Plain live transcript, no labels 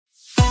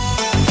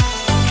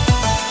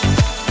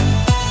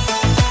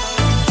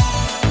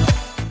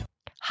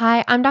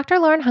Hi, I'm Dr.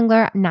 Lauren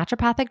Hungler,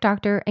 naturopathic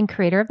doctor and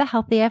creator of the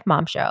Healthy AF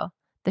Mom Show,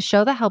 the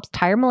show that helps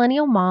tired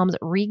millennial moms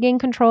regain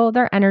control of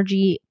their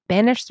energy,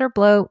 banish their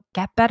bloat,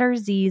 get better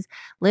Z's,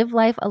 live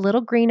life a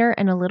little greener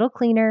and a little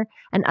cleaner,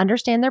 and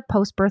understand their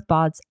post-birth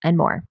bods and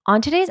more.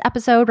 On today's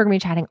episode, we're going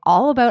to be chatting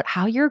all about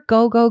how your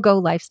go, go, go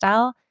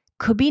lifestyle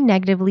could be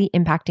negatively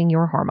impacting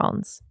your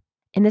hormones.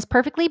 In this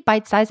perfectly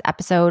bite-sized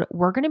episode,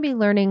 we're going to be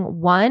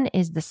learning 1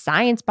 is the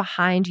science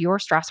behind your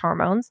stress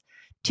hormones,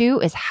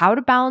 2 is how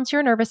to balance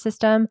your nervous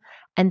system,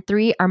 and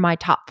 3 are my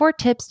top 4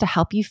 tips to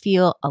help you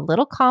feel a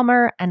little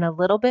calmer and a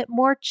little bit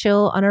more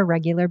chill on a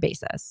regular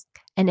basis.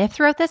 And if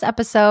throughout this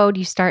episode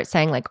you start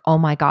saying like, oh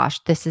my gosh,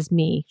 this is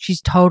me,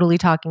 she's totally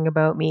talking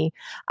about me,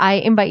 I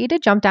invite you to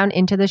jump down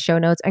into the show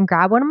notes and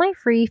grab one of my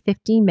free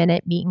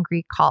 15-minute meet and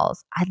greet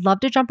calls. I'd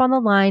love to jump on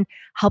the line,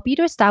 help you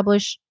to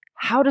establish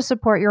how to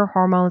support your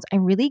hormones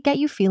and really get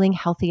you feeling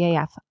healthy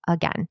AF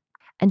again.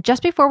 And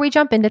just before we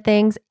jump into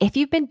things, if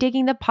you've been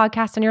digging the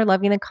podcast and you're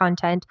loving the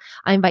content,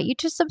 I invite you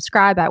to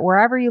subscribe at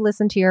wherever you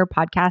listen to your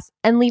podcast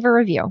and leave a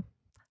review.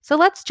 So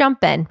let's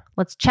jump in.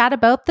 Let's chat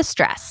about the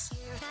stress.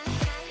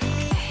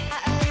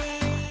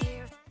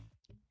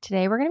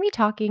 Today, we're going to be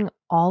talking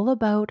all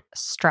about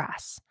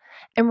stress.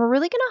 And we're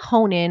really going to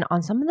hone in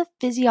on some of the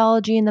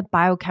physiology and the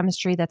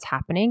biochemistry that's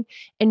happening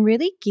and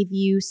really give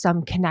you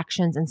some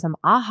connections and some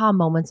aha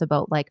moments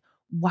about like,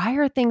 why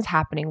are things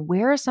happening?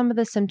 Where are some of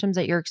the symptoms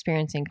that you're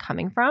experiencing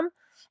coming from?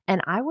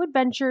 And I would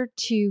venture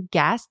to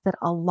guess that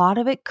a lot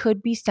of it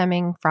could be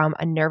stemming from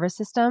a nervous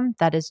system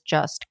that is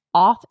just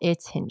off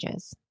its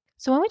hinges.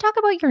 So when we talk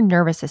about your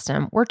nervous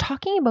system, we're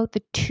talking about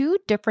the 2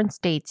 different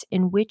states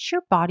in which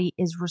your body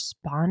is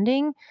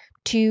responding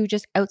to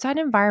just outside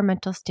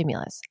environmental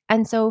stimulus.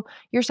 And so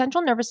your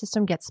central nervous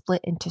system gets split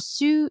into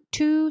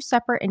 2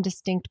 separate and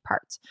distinct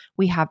parts.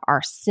 We have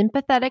our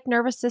sympathetic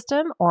nervous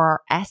system,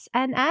 or our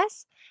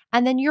SNS,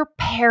 and then your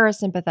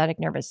parasympathetic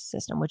nervous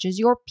system, which is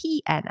your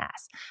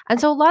PNS. And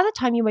so a lot of the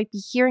time you might be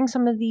hearing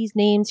some of these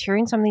names,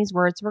 hearing some of these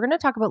words. We're going to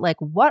talk about like,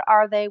 what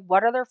are they?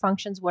 What are their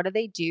functions? What do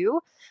they do?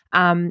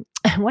 And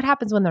what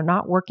happens when they're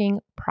not working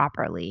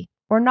properly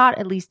or not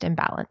at least in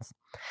balance?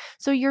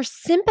 So your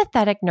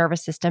sympathetic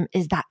nervous system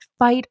is that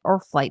fight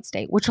or flight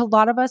state, which a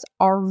lot of us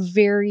are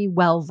very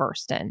well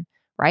versed in,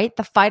 right?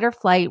 The fight or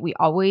flight, we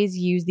always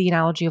use the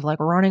analogy of like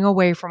running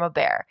away from a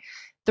bear.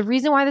 The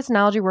reason why this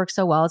analogy works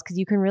so well is because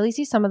you can really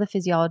see some of the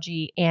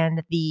physiology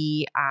and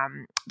the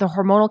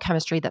hormonal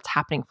chemistry that's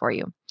happening for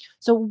you.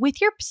 So with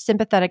your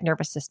sympathetic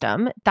nervous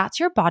system, that's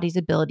your body's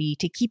ability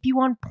to keep you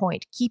on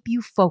point, keep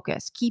you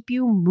focused, keep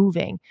you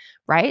moving,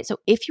 right? So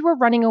if you were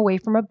running away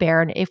from a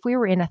bear and if we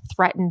were in a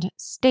threatened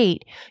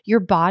state, your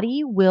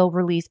body will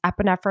release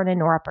epinephrine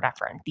and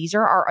norepinephrine. These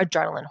are our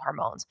adrenaline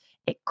hormones.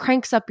 It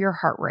cranks up your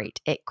heart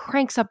rate. It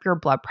cranks up your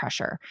blood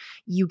pressure.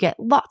 You get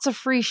lots of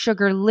free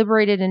sugar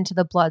liberated into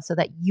the blood so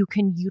that you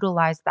can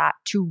utilize that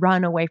to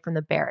run away from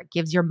the bear. It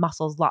gives your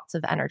muscles lots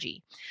of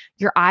energy.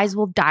 Your eyes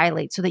will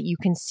dilate so that you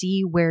can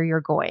see where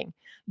you're going.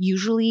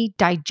 Usually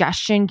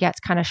digestion gets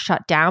kind of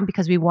shut down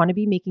because we want to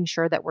be making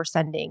sure that we're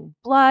sending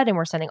blood and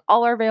we're sending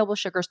all our available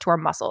sugars to our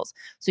muscles.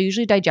 So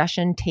usually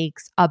digestion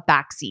takes a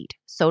backseat.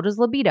 So does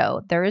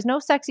libido. There is no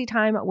sexy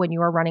time when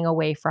you are running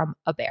away from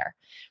a bear,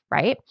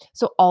 right?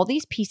 So all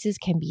these pieces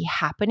can be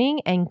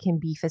happening and can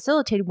be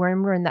facilitated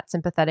when we're in that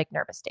sympathetic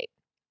nervous state.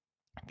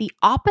 The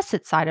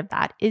opposite side of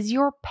that is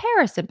your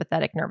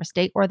parasympathetic nervous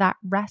state, or that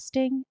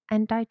resting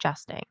and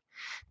digesting.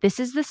 This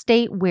is the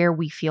state where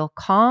we feel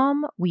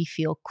calm, we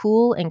feel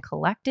cool and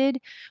collected,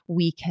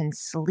 we can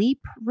sleep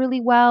really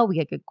well, we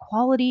get good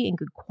quality and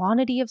good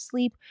quantity of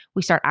sleep,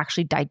 we start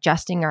actually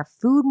digesting our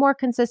food more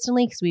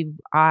consistently because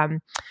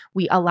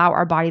we allow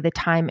our body the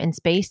time and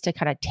space to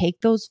kind of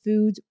take those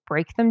foods,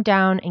 break them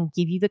down, and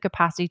give you the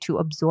capacity to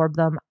absorb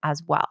them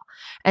as well.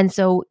 And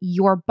so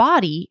your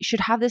body should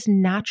have this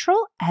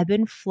natural ebb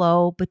and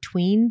flow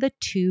between the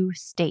 2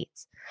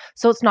 states.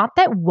 So it's not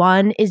that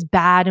one is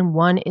bad and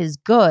one is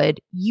good.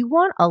 You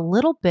want a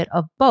little bit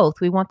of both.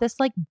 We want this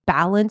like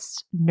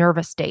balanced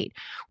nervous state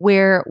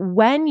where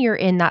when you're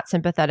in that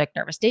sympathetic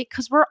nervous state,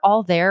 because we're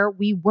all there,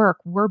 we work,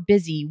 we're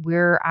busy,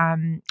 we're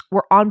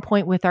on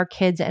point with our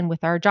kids and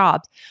with our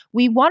jobs.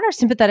 We want our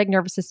sympathetic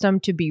nervous system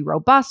to be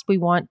robust. We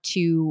want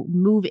to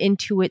move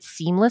into it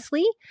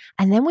seamlessly.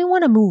 And then we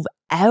want to move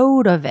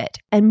out of it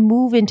and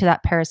move into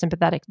that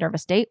parasympathetic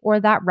nervous state,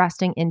 or that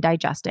resting and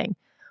digesting.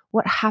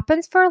 What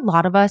happens for a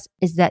lot of us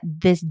is that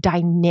this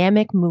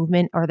dynamic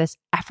movement, or this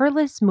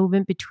effortless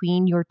movement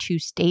between your 2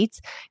 states,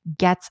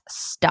 gets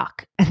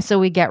stuck. And so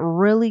we get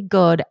really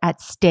good at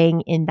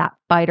staying in that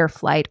fight or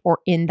flight, or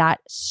in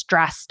that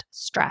stressed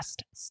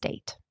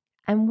state.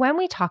 And when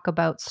we talk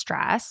about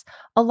stress,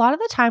 a lot of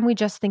the time we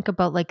just think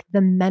about like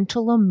the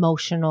mental,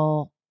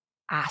 emotional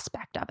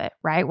aspect of it,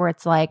 right? Where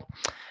it's like,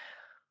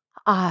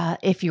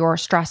 if you're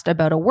stressed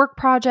about a work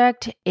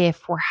project,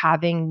 if we're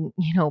having,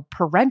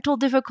 parental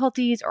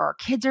difficulties, or our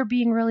kids are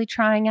being really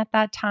trying at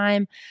that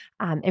time,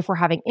 if we're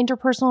having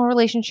interpersonal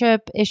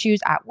relationship issues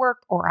at work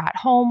or at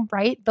home,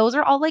 right? Those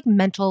are all like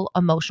mental,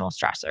 emotional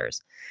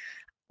stressors.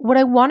 What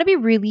I want to be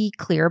really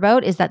clear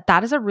about is that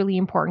that is a really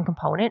important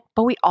component,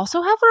 but we also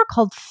have what are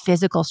called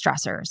physical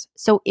stressors.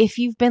 So if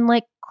you've been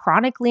like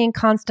chronically and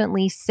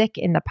constantly sick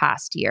in the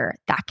past year,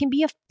 that can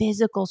be a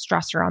physical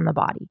stressor on the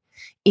body.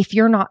 If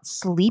you're not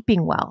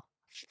sleeping well,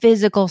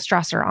 physical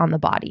stressor on the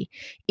body.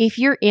 If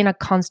you're in a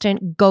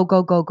constant go,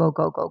 go, go, go,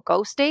 go, go,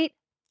 go state,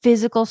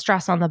 physical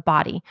stress on the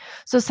body.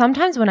 So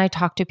sometimes when I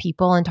talk to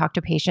people and talk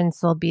to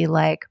patients, they'll be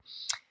like,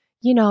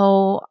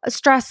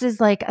 stress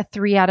is like a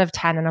 3 out of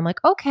 10. And I'm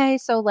like, okay.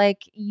 So like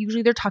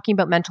usually they're talking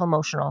about mental,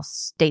 emotional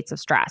states of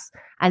stress.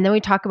 And then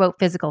we talk about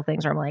physical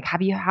things where I'm like,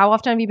 how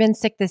often have you been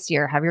sick this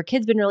year? Have your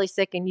kids been really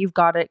sick and you've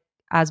got it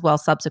as well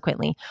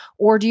subsequently?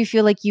 Or do you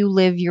feel like you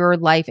live your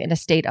life in a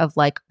state of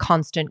like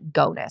constant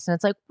go-ness? And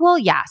it's like, well,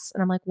 yes.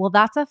 And I'm like, well,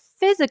 that's a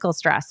physical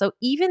stress. So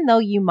even though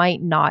you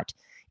might not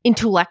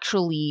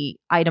intellectually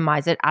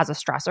itemize it as a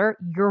stressor,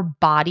 your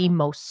body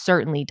most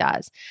certainly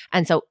does.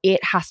 And so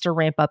it has to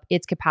ramp up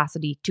its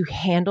capacity to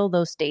handle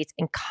those states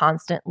and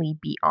constantly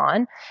be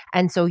on.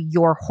 And so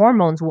your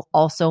hormones will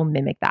also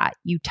mimic that.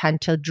 You tend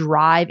to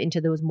drive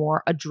into those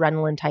more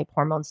adrenaline type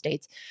hormone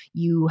states.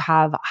 You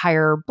have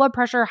higher blood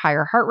pressure,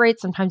 higher heart rate.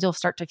 Sometimes you'll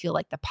start to feel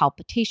like the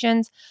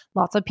palpitations.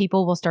 Lots of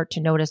people will start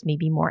to notice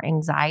maybe more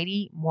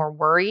anxiety, more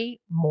worry,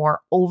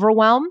 more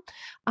overwhelm.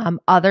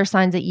 Other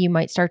signs that you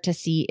might start to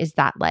see is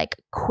that like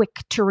quick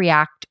to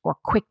react or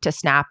quick to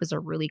snap is a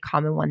really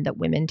common one that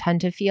women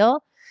tend to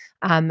feel.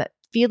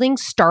 Feeling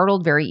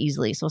startled very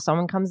easily. So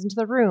someone comes into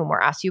the room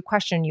or asks you a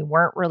question you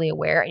weren't really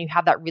aware and you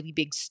have that really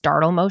big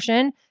startle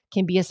motion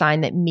can be a sign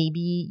that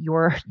maybe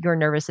your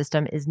nervous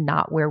system is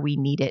not where we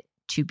need it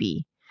to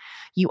be.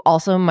 You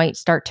also might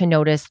start to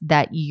notice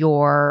that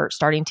you're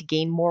starting to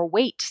gain more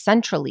weight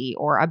centrally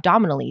or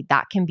abdominally.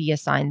 That can be a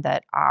sign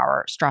that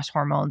our stress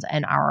hormones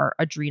and our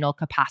adrenal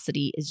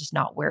capacity is just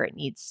not where it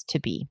needs to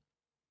be.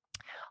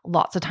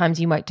 Lots of times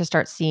you might just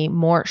start seeing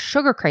more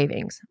sugar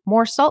cravings,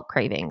 more salt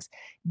cravings.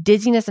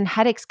 Dizziness and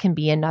headaches can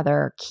be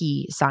another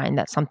key sign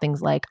that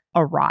something's like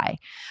awry.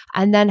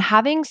 And then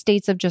having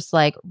states of just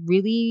like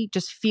really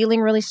just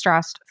feeling really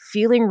stressed,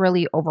 feeling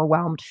really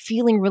overwhelmed,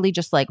 feeling really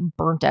just like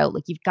burnt out,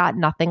 like you've got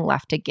nothing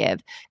left to give,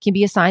 can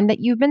be a sign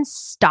that you've been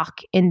stuck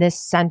in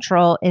this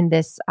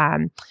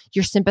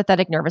your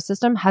sympathetic nervous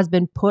system has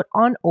been put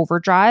on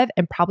overdrive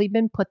and probably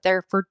been put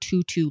there for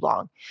too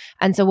long.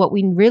 And so what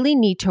we really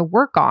need to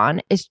work on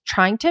is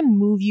trying to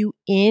move you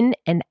in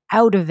and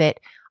out of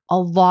it a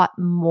lot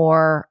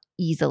more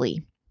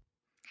easily.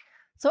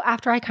 So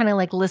after I kind of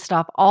like list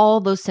off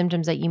all those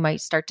symptoms that you might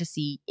start to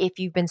see if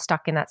you've been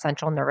stuck in that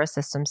central nervous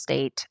system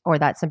state or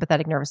that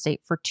sympathetic nervous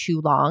state for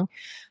too long,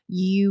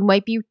 you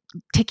might be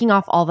ticking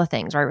off all the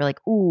things, right? We're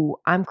like, ooh,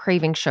 I'm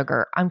craving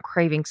sugar. I'm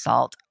craving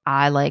salt.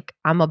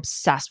 I'm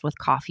obsessed with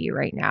coffee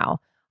right now.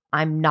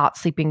 I'm not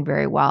sleeping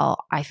very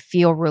well. I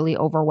feel really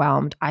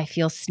overwhelmed. I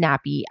feel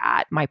snappy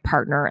at my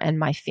partner and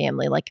my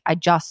family. Like I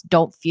just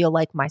don't feel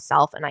like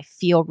myself and I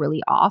feel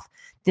really off.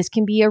 This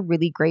can be a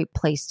really great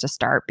place to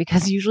start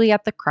because usually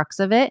at the crux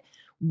of it,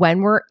 when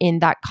we're in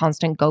that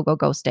constant go, go,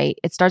 go state,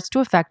 it starts to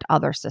affect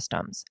other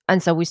systems.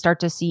 And so we start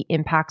to see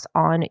impacts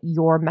on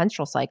your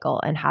menstrual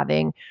cycle and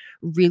having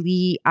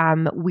really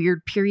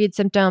weird period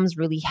symptoms,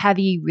 really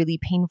heavy, really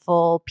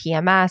painful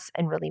PMS,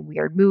 and really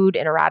weird mood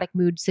and erratic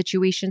mood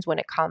situations when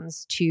it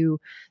comes to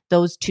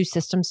those two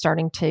systems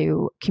starting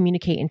to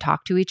communicate and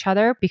talk to each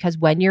other. Because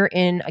when you're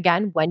in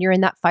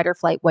that fight or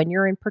flight, when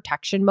you're in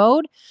protection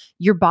mode,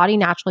 your body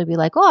naturally be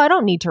like, oh, I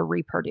don't need to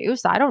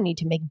reproduce. I don't need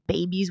to make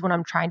babies when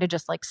I'm trying to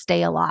just like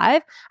stay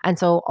alive. And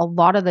so a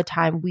lot of the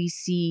time we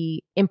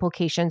see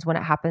implications when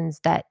it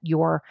happens that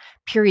your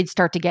periods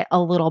start to get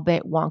a little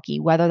bit wonky,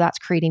 whether that's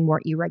creating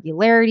more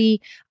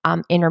irregularity,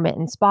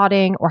 intermittent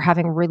spotting, or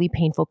having really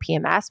painful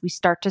PMS. We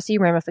start to see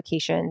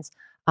ramifications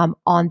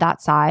on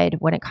that side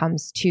when it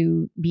comes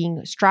to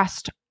being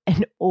stressed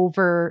and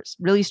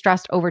really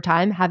stressed over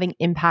time, having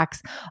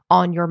impacts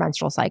on your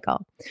menstrual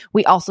cycle.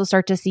 We also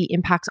start to see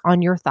impacts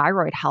on your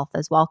thyroid health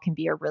as well, can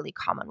be a really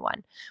common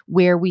one,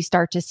 where we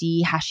start to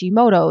see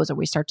Hashimoto's or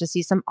we start to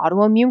see some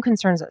autoimmune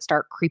concerns that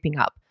start creeping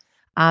up.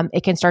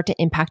 It can start to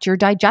impact your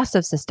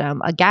digestive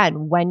system.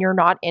 Again, when you're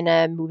not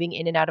moving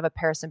in and out of a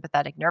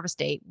parasympathetic nervous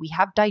state, we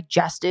have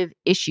digestive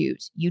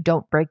issues. You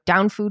don't break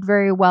down food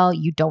very well.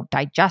 You don't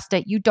digest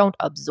it. You don't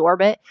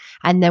absorb it.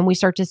 And then we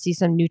start to see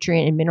some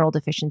nutrient and mineral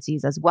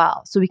deficiencies as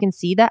well. So we can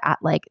see that at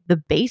like the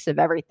base of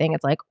everything,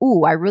 it's like,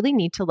 ooh, I really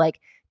need to like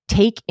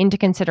take into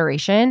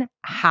consideration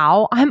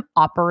how I'm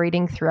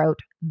operating throughout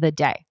the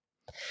day.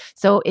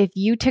 So if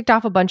you ticked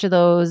off a bunch of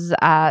those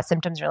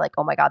symptoms, you're like,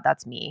 oh my God,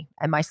 that's me.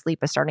 And my sleep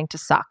is starting to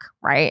suck,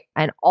 right?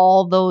 And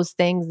all those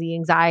things, the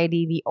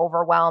anxiety, the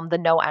overwhelm, the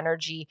no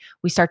energy,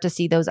 we start to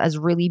see those as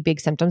really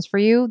big symptoms for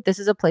you. This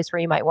is a place where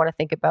you might want to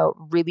think about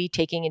really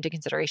taking into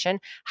consideration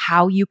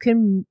how you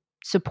can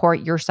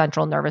support your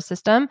central nervous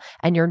system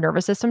and your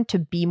nervous system to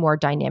be more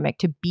dynamic,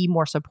 to be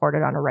more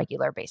supported on a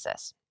regular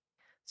basis.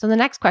 So the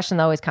next question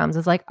that always comes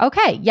is like,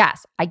 okay,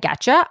 yes, I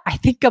getcha. I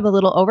think I'm a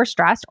little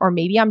overstressed, or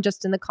maybe I'm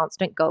just in the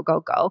constant go,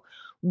 go, go.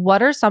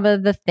 what are some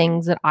of the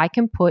things that I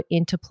can put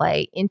into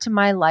play into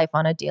my life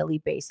on a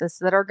daily basis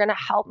that are going to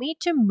help me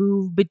to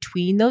move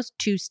between those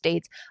two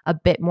states a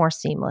bit more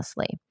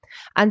seamlessly?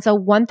 And so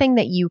one thing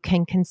that you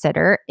can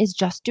consider is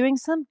just doing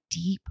some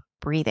deep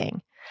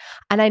breathing.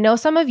 And I know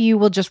some of you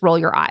will just roll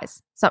your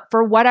eyes. So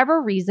for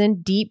whatever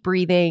reason, deep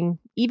breathing,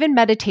 even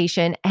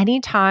meditation,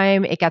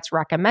 anytime it gets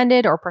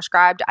recommended or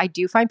prescribed, I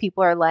do find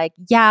people are like,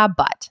 yeah,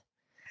 but.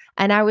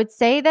 And I would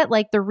say that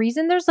like the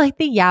reason there's like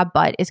the yeah,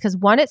 but is because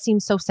one, it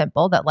seems so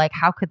simple that like,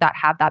 how could that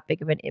have that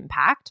big of an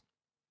impact?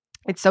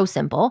 It's so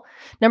simple.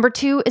 Number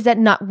two is that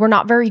we're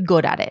not very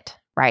good at it,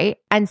 right?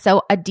 And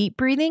so a deep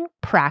breathing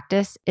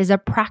practice is a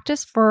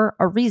practice for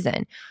a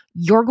reason.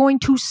 You're going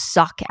to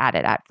suck at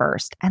it at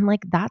first. And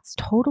like, that's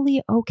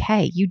totally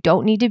okay. You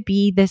don't need to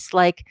be this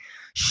like,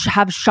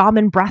 have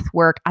shaman breath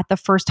work at the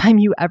first time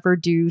you ever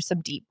do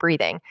some deep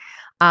breathing.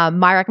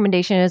 My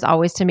recommendation is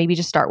always to maybe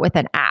just start with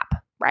an app,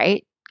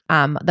 right?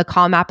 The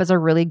Calm app is a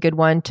really good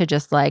one to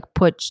just like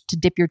to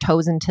dip your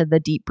toes into the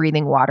deep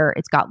breathing water.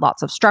 It's got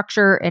lots of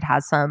structure. It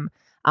has some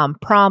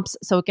prompts,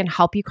 so it can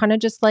help you kind of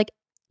just like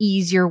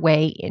ease your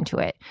way into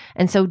it.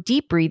 And so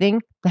deep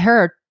breathing,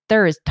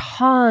 there is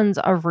tons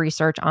of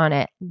research on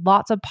it,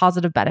 lots of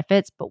positive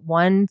benefits, but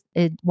one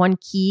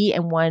key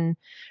and one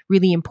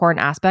really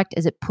important aspect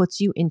is it puts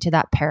you into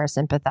that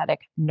parasympathetic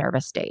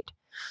nervous state.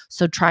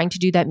 So trying to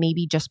do that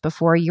maybe just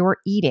before you're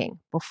eating,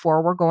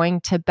 before we're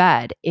going to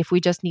bed, if we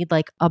just need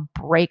like a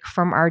break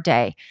from our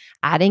day,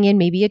 adding in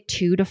maybe a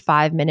 2 to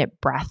 5 minute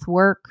breath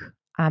work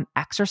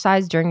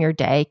exercise during your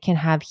day can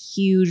have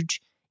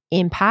huge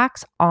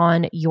impacts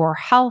on your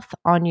health,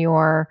 on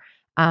your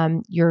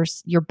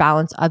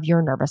balance of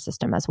your nervous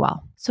system as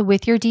well. So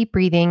with your deep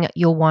breathing,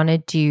 you'll want to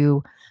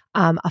do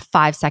a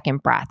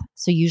 5-second breath.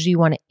 So usually you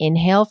want to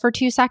inhale for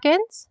 2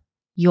 seconds,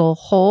 you'll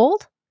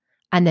hold,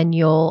 and then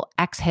you'll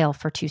exhale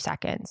for 2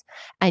 seconds.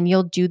 And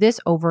you'll do this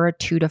over a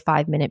 2 to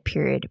 5 minute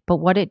period. But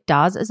what it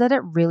does is that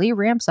it really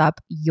ramps up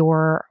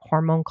your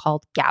hormone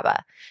called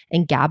GABA.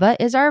 And GABA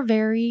is our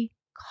very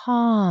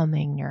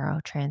calming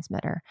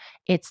neurotransmitter.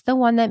 It's the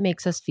one that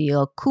makes us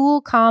feel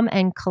cool, calm,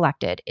 and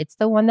collected. It's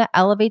the one that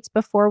elevates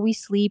before we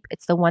sleep.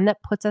 It's the one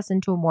that puts us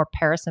into a more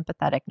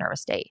parasympathetic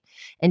nervous state.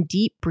 And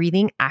deep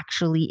breathing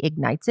actually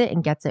ignites it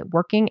and gets it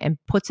working and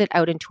puts it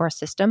out into our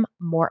system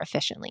more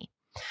efficiently.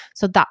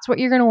 So that's what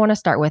you're going to want to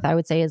start with, I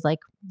would say, is like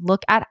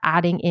look at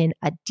adding in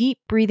a deep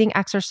breathing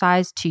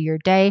exercise to your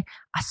day,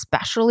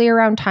 especially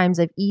around times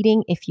of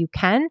eating if you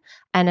can,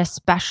 and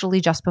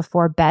especially just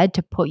before bed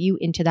to put you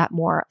into that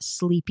more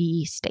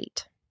sleepy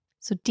state.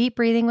 So deep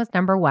breathing was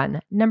number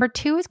one. Number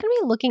two is going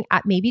to be looking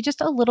at maybe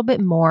just a little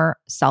bit more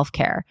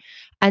self-care.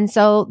 And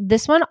so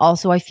this one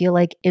also I feel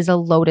like is a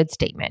loaded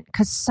statement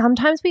because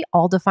sometimes we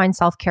all define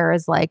self-care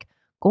as like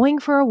going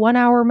for a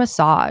 1-hour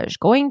massage,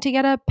 going to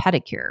get a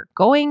pedicure,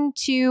 going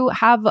to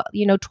have,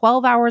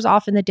 12 hours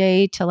off in the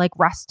day to like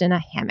rest in a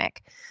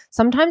hammock.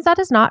 Sometimes that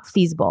is not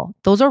feasible.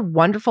 Those are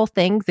wonderful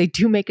things. They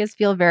do make us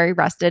feel very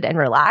rested and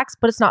relaxed,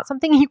 but it's not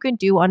something you can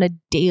do on a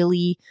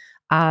daily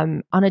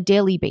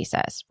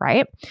basis,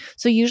 right?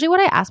 So usually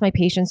what I ask my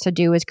patients to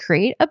do is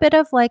create a bit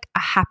of like a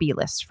happy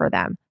list for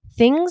them.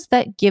 Things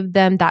that give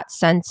them that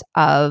sense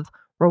of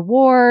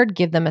reward,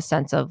 give them a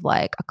sense of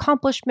like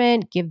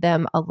accomplishment, give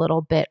them a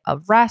little bit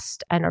of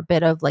rest and a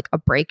bit of like a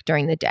break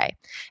during the day.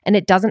 And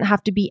it doesn't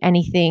have to be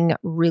anything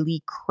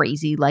really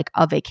crazy like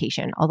a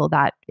vacation, although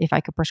that if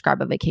I could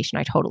prescribe a vacation,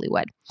 I totally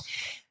would.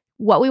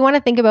 What we want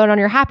to think about on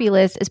your happy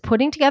list is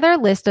putting together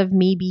a list of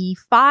maybe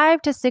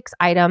 5 to 6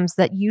 items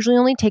that usually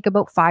only take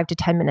about 5 to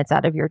 10 minutes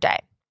out of your day.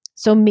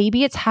 So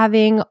maybe it's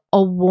having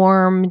a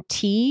warm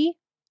tea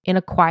in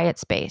a quiet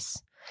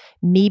space.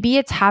 Maybe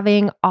it's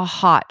having a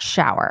hot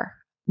shower.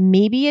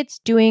 Maybe it's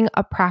doing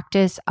a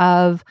practice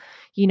of,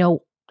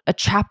 a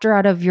chapter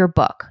out of your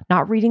book,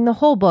 not reading the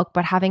whole book,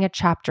 but having a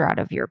chapter out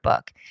of your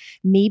book.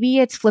 Maybe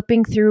it's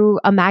flipping through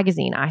a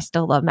magazine. I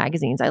still love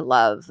magazines. I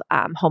love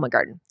Home and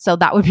Garden. So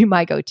that would be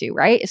my go-to,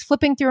 right? Is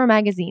flipping through a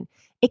magazine.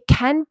 It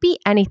can be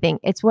anything.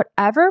 It's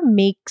whatever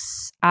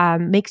makes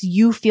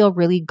you feel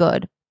really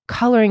good.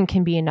 Coloring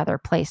can be another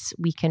place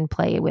we can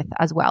play with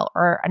as well,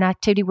 or an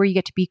activity where you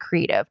get to be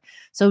creative.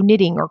 So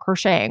knitting or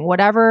crocheting,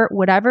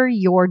 whatever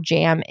your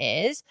jam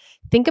is,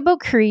 think about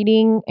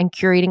creating and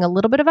curating a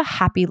little bit of a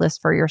happy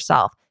list for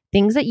yourself.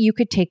 Things that you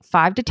could take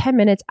 5 to 10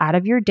 minutes out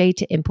of your day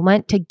to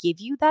implement to give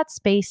you that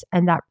space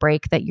and that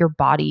break that your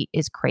body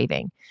is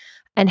craving.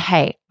 And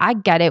hey, I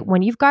get it.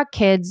 When you've got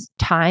kids,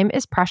 time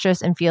is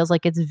precious and feels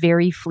like it's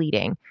very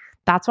fleeting.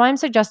 That's why I'm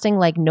suggesting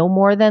like no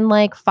more than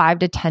like 5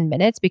 to 10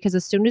 minutes, because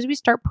as soon as we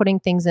start putting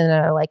things in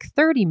that are like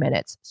 30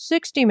 minutes,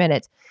 60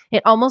 minutes,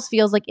 it almost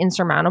feels like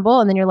insurmountable.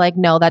 And then you're like,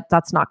 no,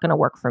 that's not going to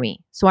work for me.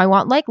 So I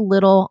want like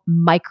little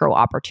micro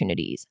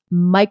opportunities,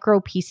 micro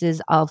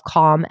pieces of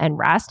calm and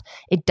rest.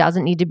 It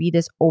doesn't need to be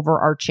this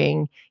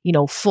overarching,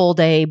 full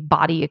day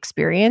body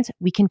experience.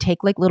 We can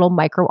take like little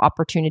micro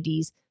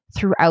opportunities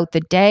throughout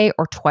the day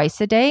or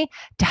twice a day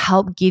to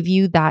help give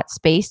you that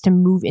space to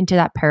move into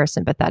that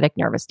parasympathetic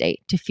nervous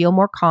state, to feel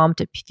more calm,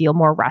 to feel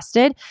more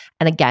rested,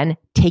 and again,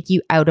 take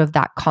you out of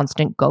that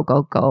constant go,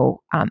 go,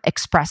 go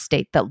express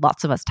state that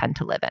lots of us tend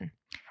to live in.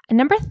 And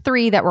number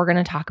 3 that we're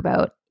going to talk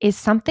about is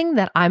something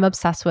that I'm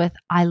obsessed with.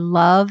 I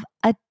love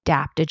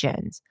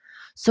adaptogens.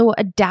 So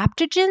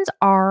adaptogens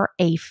are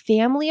a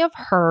family of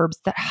herbs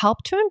that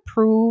help to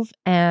improve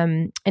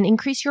and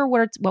increase your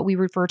what we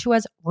refer to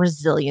as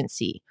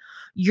resiliency,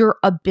 your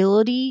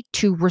ability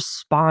to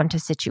respond to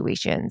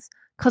situations.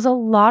 Because a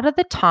lot of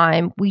the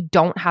time, we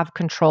don't have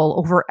control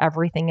over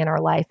everything in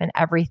our life and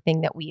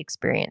everything that we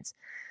experience.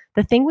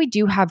 The thing we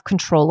do have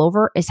control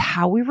over is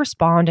how we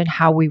respond and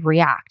how we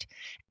react.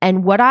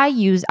 And what I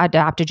use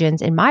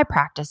adaptogens in my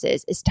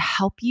practices is to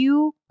help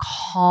you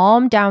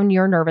calm down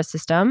your nervous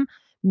system,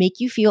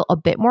 make you feel a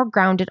bit more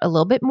grounded, a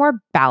little bit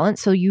more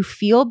balanced, so you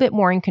feel a bit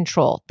more in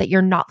control, that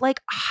you're not like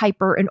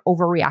hyper and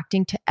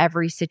overreacting to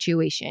every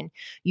situation.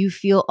 You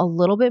feel a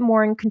little bit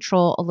more in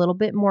control, a little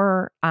bit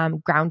more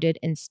grounded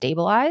and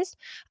stabilized.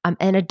 And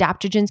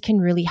adaptogens can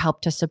really help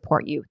to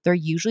support you. They're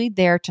usually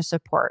there to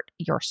support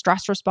your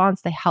stress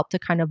response. They help to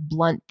kind of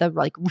blunt the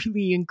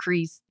really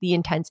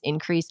intense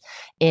increase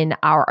in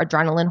our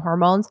adrenaline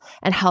hormones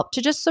and help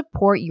to just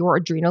support your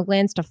adrenal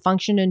glands to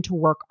function and to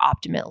work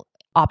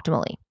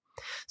optimally.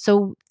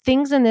 So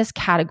things in this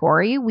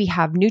category, we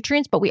have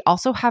nutrients, but we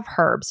also have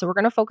herbs. So we're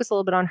going to focus a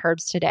little bit on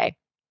herbs today.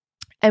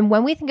 And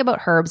when we think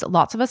about herbs,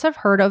 lots of us have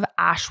heard of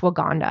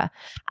ashwagandha.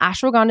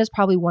 Ashwagandha is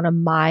probably one of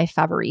my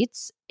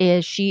favorites.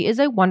 She is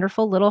a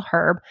wonderful little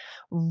herb,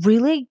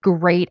 really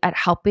great at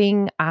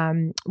helping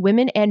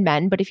women and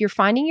men. But if you're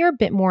finding you're a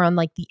bit more on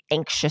like the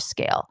anxious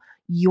scale,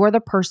 you're the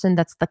person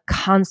that's the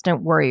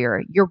constant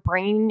worrier. Your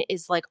brain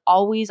is like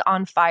always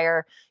on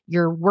fire.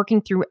 You're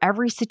working through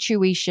every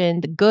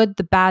situation, the good,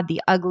 the bad,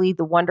 the ugly,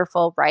 the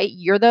wonderful, right?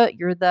 You're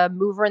the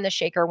mover and the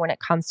shaker when it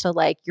comes to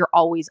like you're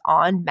always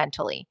on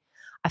mentally.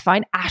 I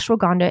find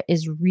ashwagandha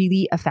is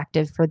really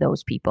effective for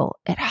those people.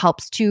 It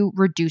helps to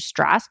reduce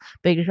stress,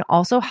 but it can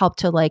also help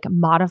to like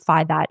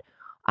modify that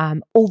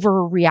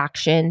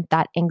overreaction,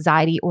 that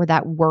anxiety or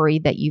that worry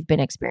that you've been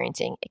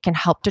experiencing. It can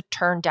help to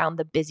turn down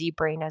the busy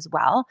brain as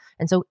well.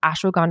 And so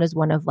ashwagandha is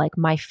one of like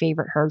my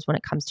favorite herbs when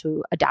it comes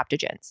to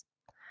adaptogens.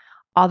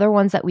 Other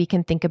ones that we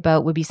can think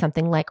about would be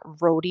something like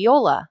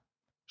rhodiola,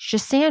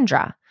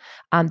 schisandra.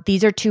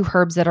 These are 2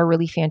 herbs that are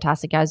really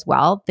fantastic as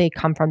well. They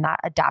come from that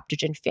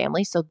adaptogen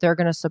family. So they're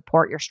going to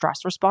support your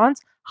stress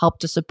response, help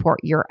to support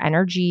your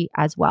energy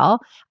as well,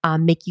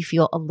 make you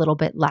feel a little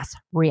bit less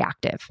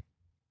reactive.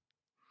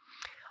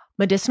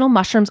 Medicinal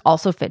mushrooms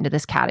also fit into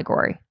this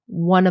category.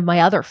 One of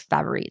my other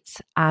favorites.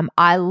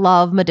 I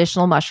love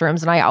medicinal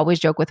mushrooms, and I always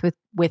joke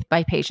with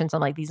my patients, I'm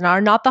like, these are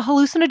not the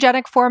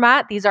hallucinogenic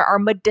format. These are our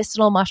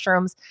medicinal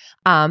mushrooms.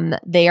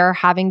 They are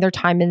having their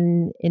time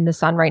in the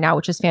sun right now,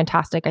 which is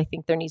fantastic. I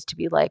think there needs to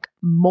be like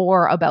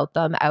more about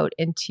them out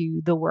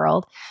into the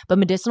world. But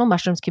medicinal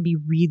mushrooms can be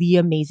really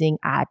amazing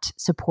at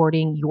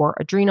supporting your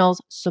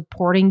adrenals,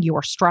 supporting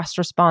your stress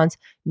response,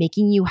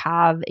 making you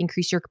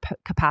increase your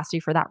capacity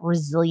for that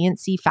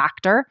resiliency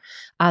factor.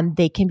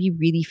 They can be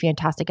really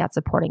fantastic at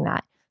supporting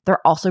that.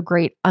 They're also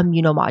great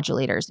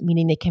immunomodulators,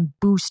 meaning they can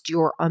boost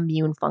your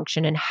immune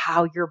function and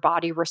how your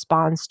body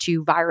responds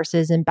to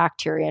viruses and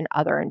bacteria and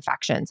other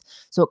infections.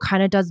 So it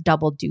kind of does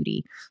double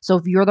duty. So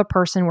if you're the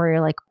person where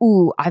you're like,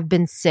 ooh, I've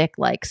been sick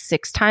like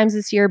 6 times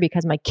this year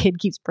because my kid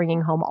keeps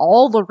bringing home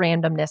all the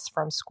randomness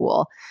from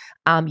school.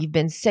 You've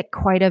been sick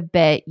quite a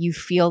bit. You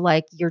feel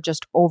like you're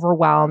just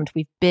overwhelmed.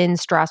 We've been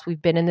stressed.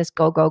 We've been in this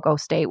go, go, go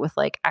state with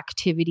like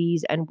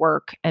activities and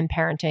work and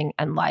parenting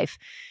and life.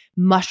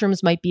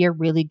 Mushrooms might be a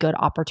really good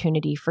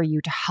opportunity for you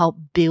to help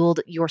build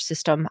your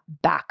system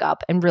back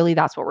up. And really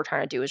that's what we're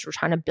trying to do, is we're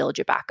trying to build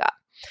you back up.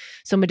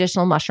 So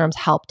medicinal mushrooms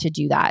help to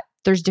do that.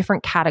 There's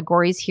different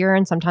categories here,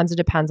 and sometimes it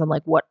depends on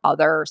like what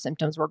other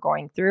symptoms we're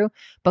going through.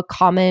 But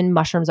common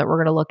mushrooms that we're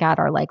going to look at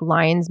are like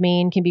lion's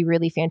mane can be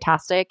really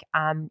fantastic.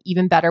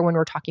 Even better when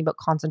we're talking about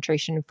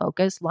concentration and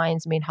focus.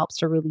 Lion's mane helps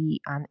to really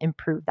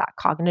improve that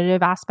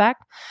cognitive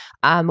aspect.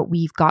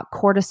 We've got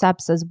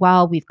cordyceps as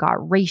well. We've got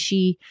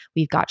reishi.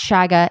 We've got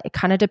chaga. It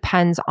kind of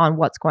depends on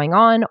what's going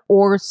on,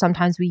 or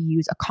sometimes we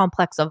use a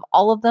complex of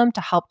all of them to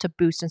help to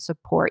boost and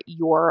support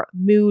your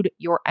mood,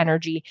 your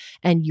energy,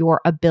 and your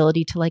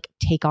ability to like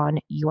take on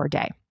your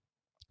day.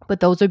 But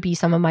those would be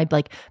some of my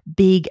like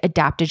big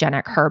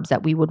adaptogenic herbs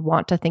that we would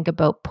want to think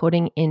about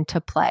putting into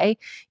play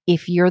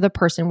if you're the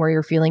person where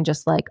you're feeling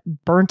just like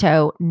burnt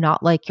out,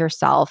 not like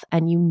yourself,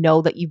 and you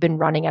know that you've been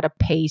running at a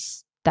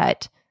pace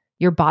that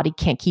your body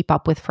can't keep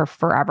up with for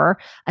forever.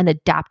 An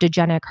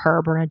adaptogenic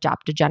herb or an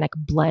adaptogenic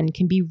blend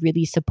can be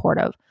really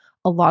supportive.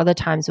 A lot of the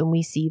times when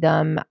we see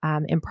them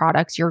in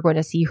products, you're going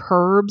to see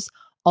herbs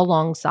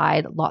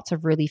alongside lots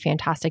of really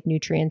fantastic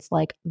nutrients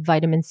like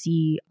vitamin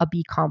C, a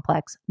B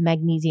complex,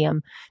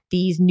 magnesium.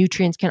 These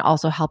nutrients can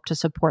also help to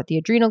support the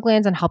adrenal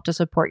glands and help to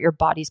support your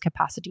body's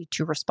capacity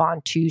to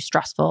respond to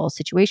stressful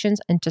situations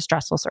and to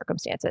stressful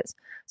circumstances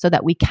so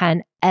that we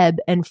can ebb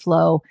and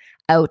flow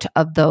out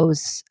of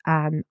those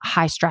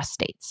high stress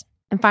states.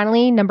 And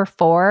finally, number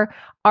 4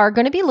 are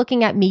going to be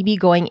looking at maybe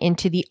going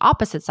into the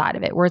opposite side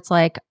of it, where it's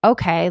like,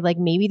 okay, like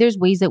maybe there's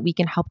ways that we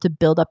can help to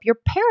build up your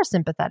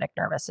parasympathetic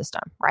nervous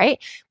system,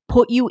 right?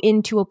 Put you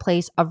into a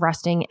place of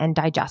resting and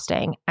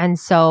digesting. And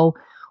so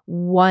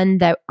one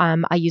that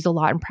I use a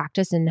lot in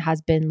practice and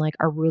has been like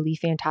a really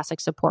fantastic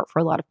support for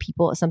a lot of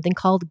people is something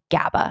called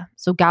GABA.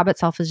 So GABA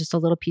itself is just a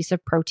little piece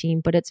of protein,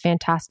 but it's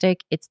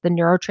fantastic. It's the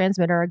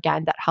neurotransmitter,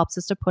 again, that helps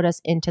us to put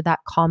us into that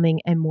calming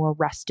and more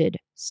rested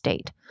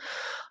state.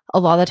 A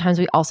lot of the times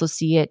we also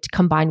see it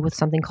combined with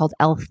something called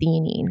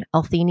L-theanine.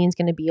 L-theanine is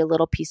going to be a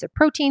little piece of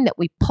protein that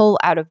we pull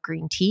out of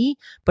green tea,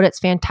 but it's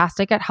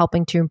fantastic at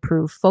helping to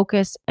improve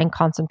focus and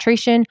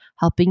concentration,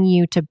 helping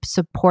you to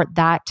support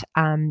that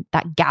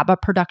GABA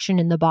production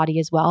in the body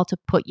as well to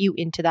put you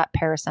into that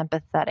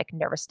parasympathetic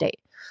nervous state.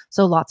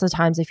 So lots of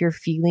times if you're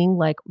feeling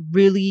like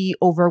really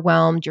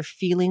overwhelmed, you're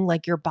feeling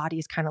like your body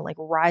is kind of like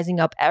rising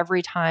up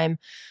every time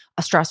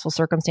a stressful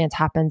circumstance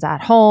happens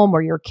at home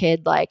or your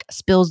kid like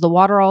spills the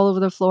water all over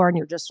the floor and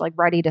you're just like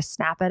ready to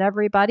snap at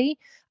everybody,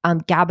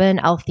 GABA and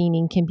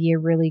L-theanine can be a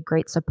really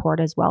great support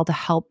as well to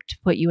help to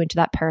put you into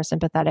that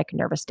parasympathetic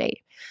nervous state,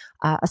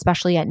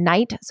 especially at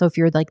night. So if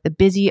you're like a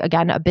busy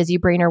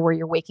brainer where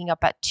you're waking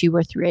up at 2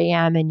 or 3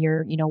 a.m. and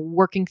you're,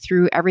 working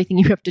through everything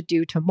you have to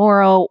do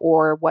tomorrow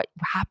or what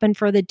happened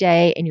for the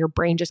day and your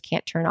brain just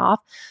can't turn off,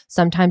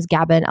 sometimes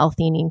GABA and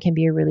L-theanine can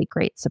be a really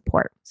great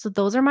support. So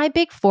those are my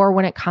big 4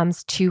 when it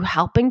comes to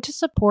helping to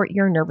support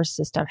your nervous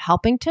system,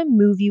 helping to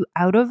move you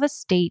out of a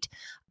state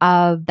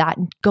of that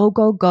go,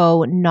 go,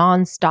 go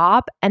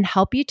nonstop and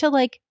help you to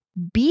like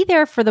be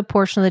there for the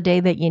portion of the day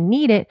that you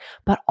need it,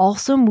 but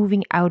also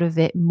moving out of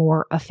it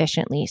more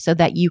efficiently so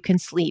that you can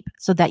sleep,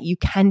 so that you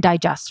can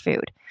digest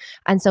food.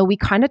 And so we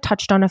kind of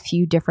touched on a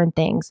few different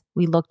things.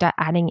 We looked at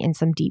adding in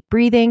some deep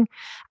breathing,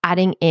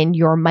 adding in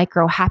your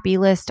micro happy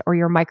list or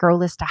your micro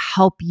list to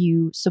help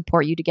you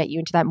support you to get you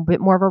into that bit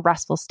more of a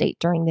restful state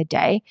during the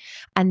day.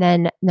 And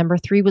then number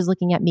 3 was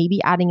looking at maybe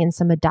adding in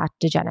some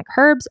adaptogenic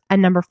herbs.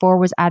 And number 4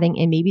 was adding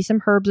in maybe some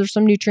herbs or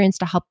some nutrients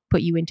to help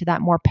put you into that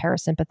more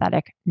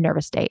parasympathetic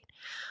nervous state.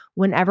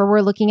 Whenever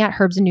we're looking at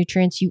herbs and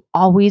nutrients, you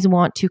always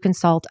want to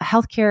consult a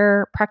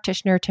healthcare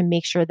practitioner to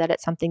make sure that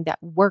it's something that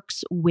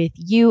works with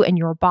you and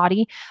your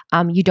body.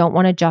 You don't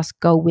want to just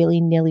go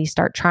willy-nilly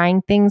start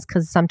trying things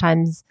because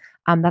sometimes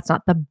that's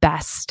not the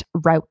best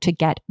route to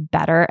get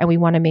better. And we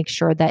want to make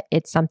sure that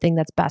it's something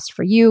that's best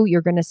for you.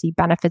 You're going to see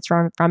benefits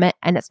from it,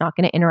 and it's not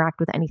going to interact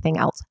with anything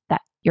else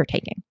that you're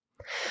taking.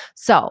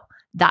 So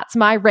that's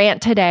my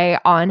rant today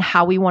on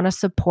how we want to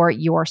support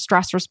your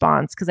stress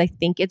response, because I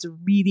think it's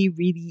really,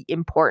 really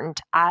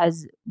important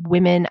as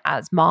women,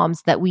 as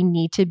moms, that we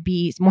need to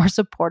be more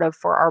supportive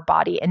for our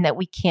body and that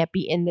we can't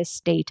be in this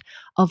state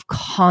of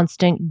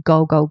constant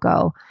go, go,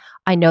 go.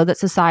 I know that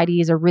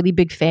society is a really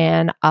big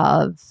fan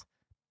of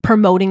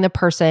promoting the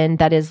person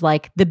that is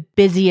like the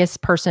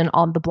busiest person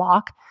on the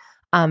block.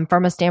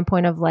 From a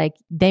standpoint of like,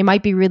 they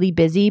might be really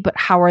busy, but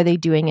how are they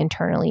doing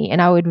internally?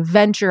 And I would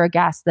venture a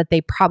guess that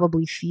they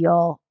probably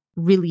feel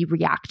really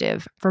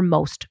reactive for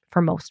most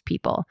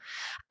people.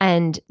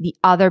 And the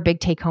other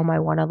big take home I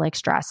want to like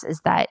stress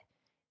is that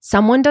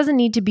someone doesn't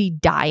need to be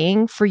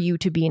dying for you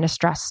to be in a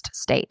stressed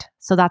state.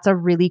 So that's a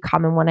really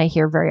common one I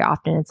hear very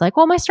often. It's like,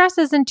 well, my stress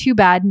isn't too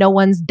bad. No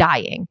one's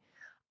dying.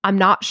 I'm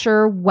not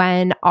sure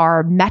when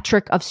our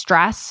metric of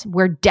stress,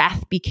 where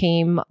death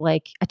became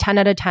like a 10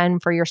 out of 10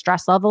 for your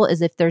stress level,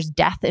 is if there's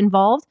death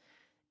involved.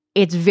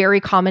 It's very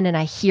common and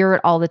I hear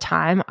it all the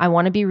time. I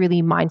want to be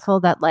really mindful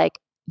that like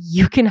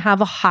you can have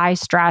a high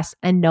stress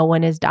and no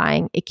one is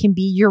dying. It can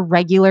be your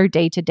regular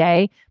day to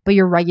day, but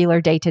your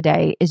regular day to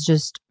day is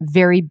just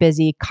very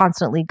busy,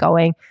 constantly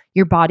going.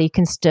 Your body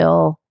can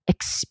still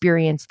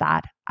experience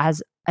that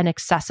as an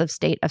excessive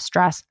state of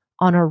stress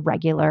on a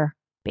regular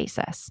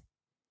basis.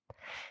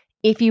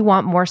 If you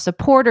want more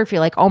support or if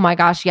you're like, oh my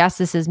gosh, yes,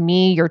 this is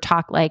me, your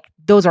talk, like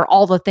those are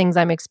all the things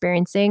I'm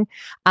experiencing.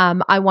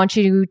 I want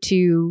you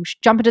to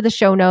jump into the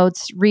show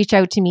notes, reach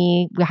out to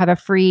me. We have a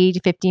free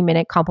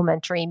 15-minute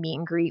complimentary meet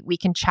and greet. We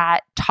can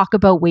chat, talk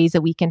about ways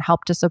that we can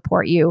help to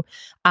support you.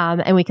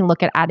 And we can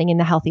look at adding in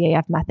the Healthy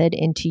AF method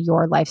into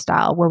your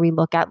lifestyle, where we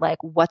look at like,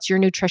 what's your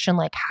nutrition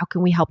like? How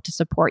can we help to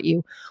support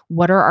you?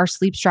 What are our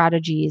sleep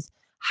strategies?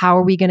 How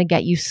are we going to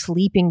get you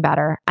sleeping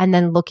better? And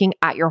then looking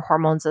at your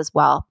hormones as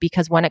well,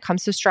 because when it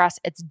comes to stress,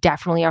 it's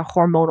definitely a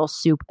hormonal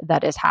soup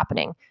that is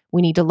happening.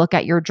 We need to look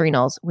at your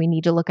adrenals. We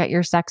need to look at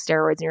your sex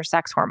steroids and your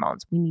sex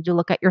hormones. We need to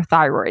look at your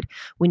thyroid.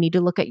 We need to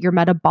look at your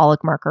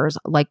metabolic markers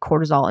like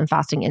cortisol and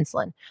fasting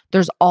insulin.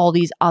 There's all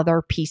these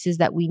other pieces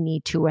that we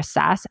need to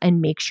assess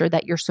and make sure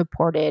that you're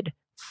supported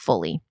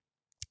fully.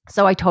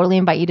 So I totally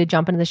invite you to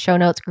jump into the show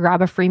notes,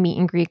 grab a free meet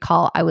and greet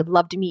call. I would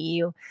love to meet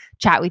you,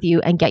 chat with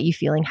you, and get you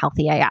feeling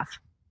healthy AF.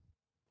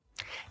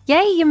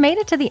 Yay, you made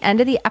it to the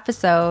end of the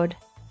episode.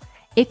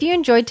 If you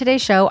enjoyed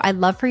today's show, I'd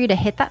love for you to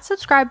hit that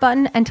subscribe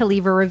button and to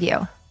leave a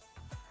review.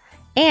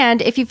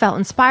 And if you felt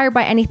inspired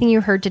by anything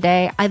you heard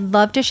today, I'd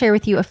love to share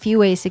with you a few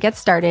ways to get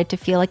started to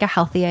feel like a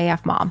healthy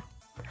AF mom.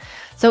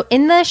 So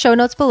in the show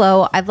notes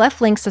below, I've left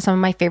links to some of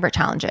my favorite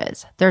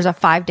challenges. There's a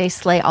 5-day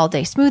Slay All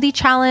Day Smoothie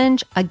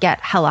challenge, a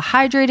Get Hella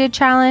Hydrated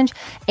challenge,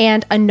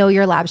 and a Know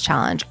Your Labs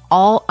challenge.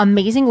 All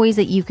amazing ways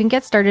that you can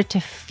get started to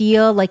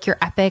feel like your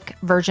epic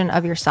version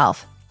of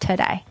yourself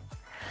today.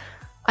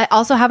 I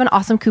also have an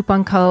awesome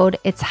coupon code.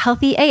 It's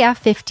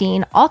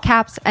HealthyAF15, all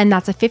caps, and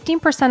that's a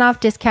 15% off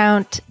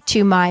discount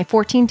to my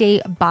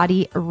 14-day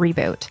body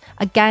reboot.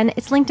 Again,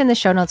 it's linked in the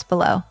show notes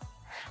below.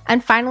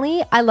 And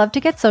finally, I love to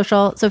get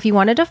social. So if you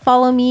wanted to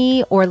follow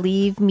me or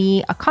leave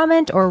me a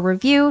comment or a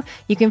review,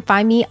 you can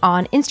find me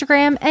on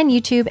Instagram and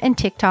YouTube and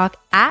TikTok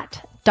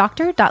at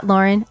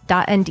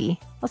dr.lauren.nd.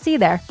 I'll see you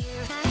there.